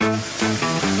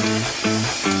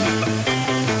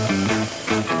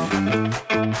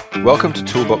Welcome to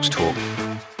Toolbox Talk,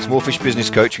 Small Fish Business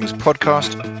Coaching's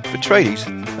podcast for tradies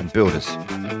and builders.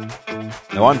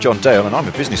 Now, I'm John Dale and I'm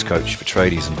a business coach for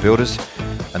tradies and builders,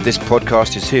 and this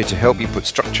podcast is here to help you put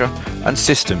structure and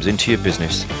systems into your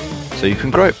business so you can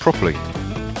grow it properly.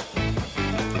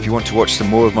 If you want to watch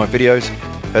some more of my videos,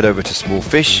 head over to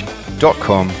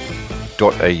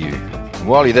smallfish.com.au. And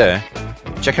while you're there,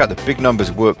 check out the Big Numbers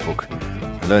Workbook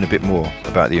and learn a bit more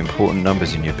about the important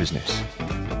numbers in your business.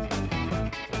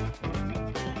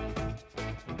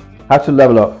 How to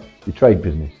level up your trade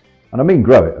business. And I mean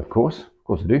grow it, of course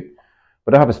I do.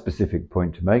 But I have a specific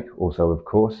point to make also, of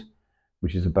course,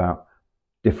 which is about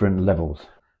different levels.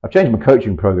 I've changed my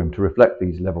coaching program to reflect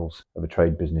these levels of a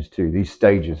trade business too, these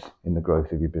stages in the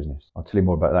growth of your business. I'll tell you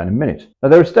more about that in a minute. Now,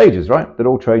 there are stages, right, that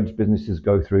all trades businesses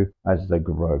go through as they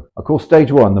grow. I call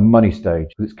stage one the money stage,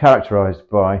 because it's characterized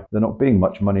by there not being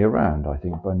much money around, I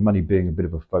think, by money being a bit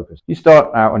of a focus. You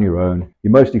start out on your own,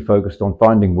 you're mostly focused on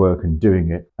finding work and doing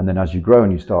it, and then as you grow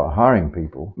and you start hiring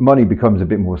people, money becomes a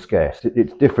bit more scarce.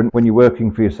 It's different when you're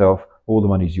working for yourself. All the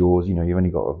money's yours, you've only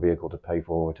got a vehicle to pay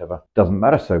for or whatever. Doesn't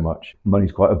matter so much.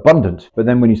 Money's quite abundant. But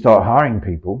then when you start hiring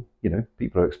people,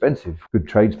 people are expensive. Good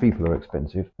tradespeople are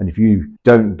expensive. And if you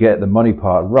don't get the money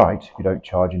part right, if you don't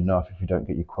charge enough, if you don't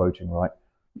get your quoting right,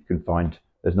 you can find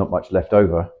there's not much left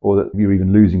over, or that you're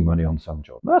even losing money on some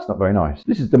jobs. That's not very nice.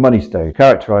 This is the money stage,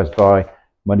 characterized by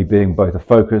money being both a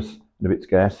focus and a bit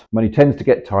scarce. Money tends to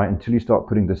get tight until you start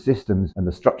putting the systems and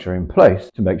the structure in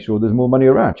place to make sure there's more money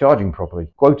around, charging properly,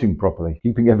 quoting properly,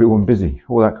 keeping everyone busy,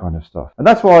 all that kind of stuff. And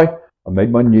that's why I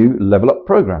made my new Level Up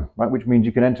program, right? Which means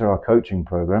you can enter our coaching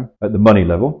program at the money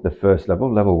level, the first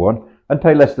level, level one, and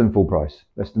pay less than full price,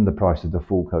 less than the price of the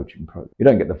full coaching program. You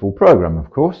don't get the full program,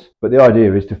 of course, but the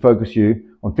idea is to focus you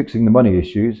on fixing the money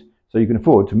issues so you can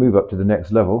afford to move up to the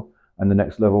next level and the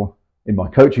next level in my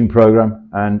coaching program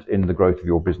and in the growth of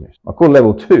your business. I call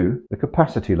level two the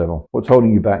capacity level. What's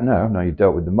holding you back now you've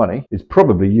dealt with the money, is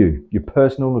probably your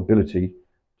personal ability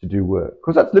to do work.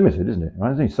 Because that's limited, isn't it? Right?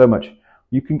 There's only so much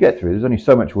you can get through. There's only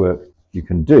so much work you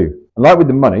can do. And like with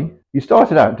the money, you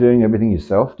started out doing everything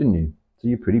yourself, didn't you? So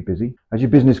you're pretty busy. As your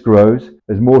business grows,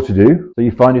 there's more to do. So you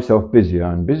find yourself busier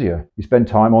and busier. You spend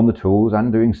time on the tools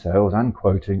and doing sales and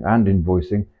quoting and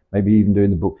invoicing, maybe even doing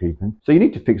the bookkeeping. So you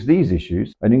need to fix these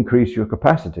issues and increase your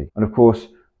capacity. And of course,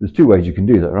 there's two ways you can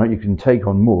do that, right? You can take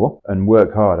on more and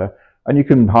work harder, and you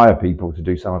can hire people to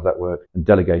do some of that work and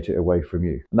delegate it away from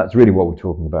you. And that's really what we're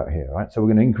talking about here, right? So we're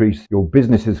going to increase your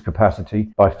business's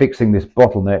capacity by fixing this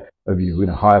bottleneck of you're going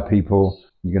to hire people,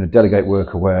 you're going to delegate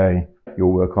work away,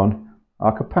 you'll work on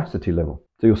our capacity level.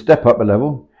 So you'll step up a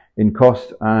level in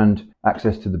cost and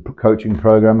access to the coaching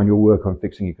program, and you'll work on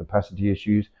fixing your capacity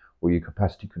issues or your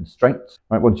capacity constraints.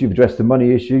 Right? Once you've addressed the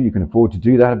money issue, you can afford to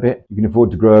do that a bit. You can afford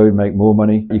to grow, make more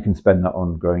money. You can spend that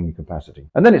on growing your capacity.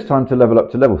 And then it's time to level up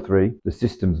to level three, the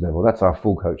systems level. That's our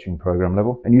full coaching program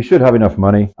level. And you should have enough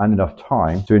money and enough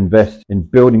time to invest in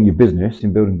building your business,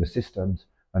 in building the systems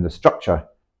and the structure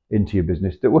into your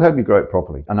business that will help you grow it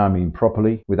properly. And I mean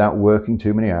properly, without working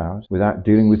too many hours, without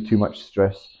dealing with too much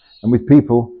stress, and with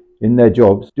people in their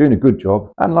jobs, doing a good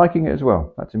job and liking it as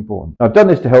well. That's important. I've done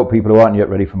this to help people who aren't yet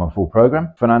ready for my full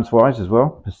program, finance-wise as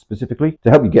well, specifically,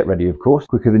 to help you get ready, of course,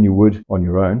 quicker than you would on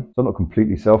your own. So I'm not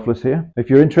completely selfless here.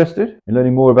 If you're interested in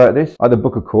learning more about this, either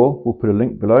book a call, we'll put a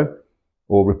link below,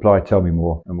 or reply, tell me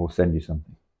more, and we'll send you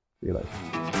something. See you later.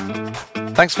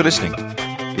 Thanks for listening.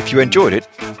 If you enjoyed it,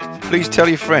 please tell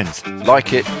your friends,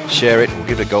 like it, share it, or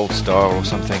give it a gold star or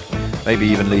something. Maybe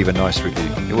even leave a nice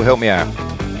review. It will help me out.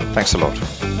 Thanks a lot.